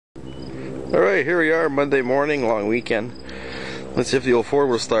Alright, here we are, Monday morning, long weekend. Let's see if the old Ford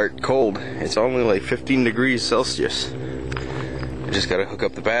will start cold. It's only like 15 degrees Celsius. I just gotta hook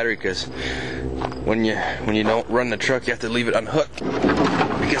up the battery because when you don't run the truck, you have to leave it unhooked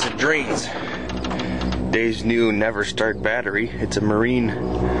because it drains. Dave's new never start battery. It's a marine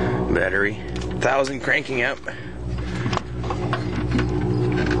battery. 1,000 cranking out.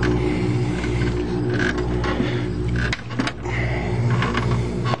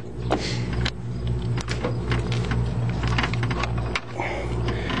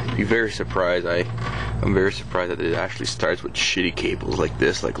 Be very surprised. I'm very surprised that it actually starts with shitty cables like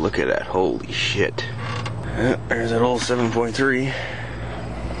this. Like, look at that. Holy shit. There's that old 7.3.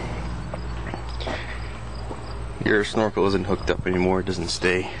 Your snorkel isn't hooked up anymore. It doesn't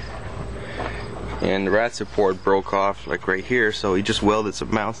stay. And the rat support broke off like right here, so he just welded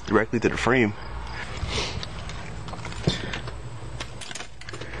some mounts directly to the frame.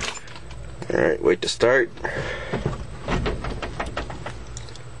 Alright, wait to start.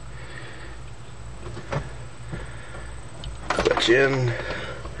 Clutch in,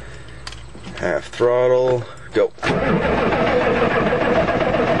 half throttle, go.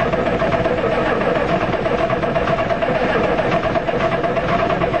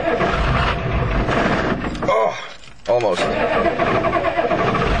 Oh, almost.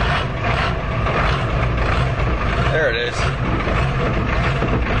 There it is.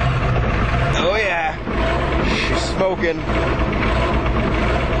 Oh yeah, she's smoking.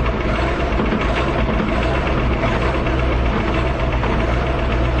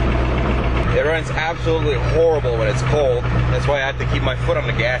 It runs absolutely horrible when it's cold. That's why I have to keep my foot on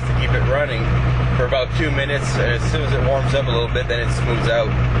the gas to keep it running for about 2 minutes. And as soon as it warms up a little bit, then it smooths out.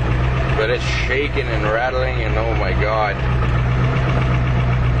 But it's shaking and rattling, and oh my god.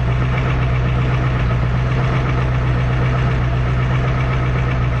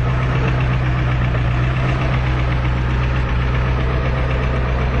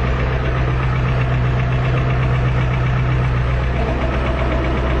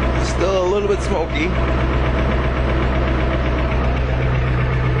 Still a little bit smoky.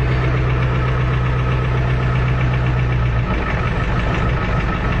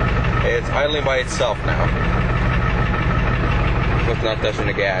 It's idling by itself now. It's not touching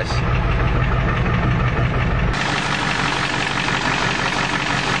the gas.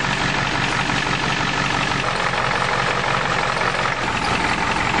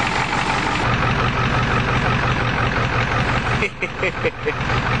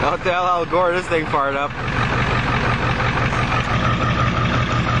 Don't tell Al Gore this thing fired up.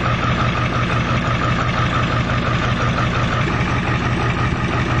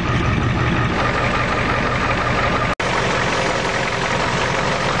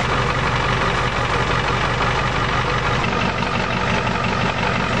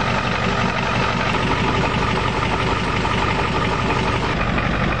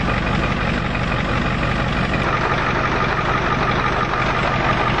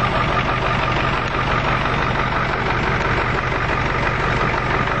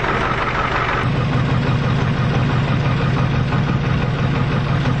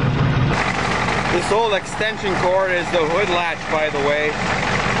 This old extension cord is the hood latch, by the way.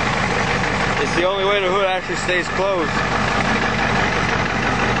 It's the only way the hood actually stays closed.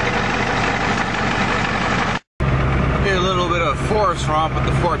 Get a little bit of force romp with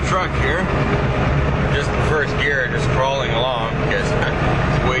the Ford truck here. Just in first gear, just crawling along because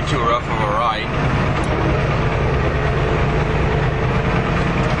it's way too rough of a ride.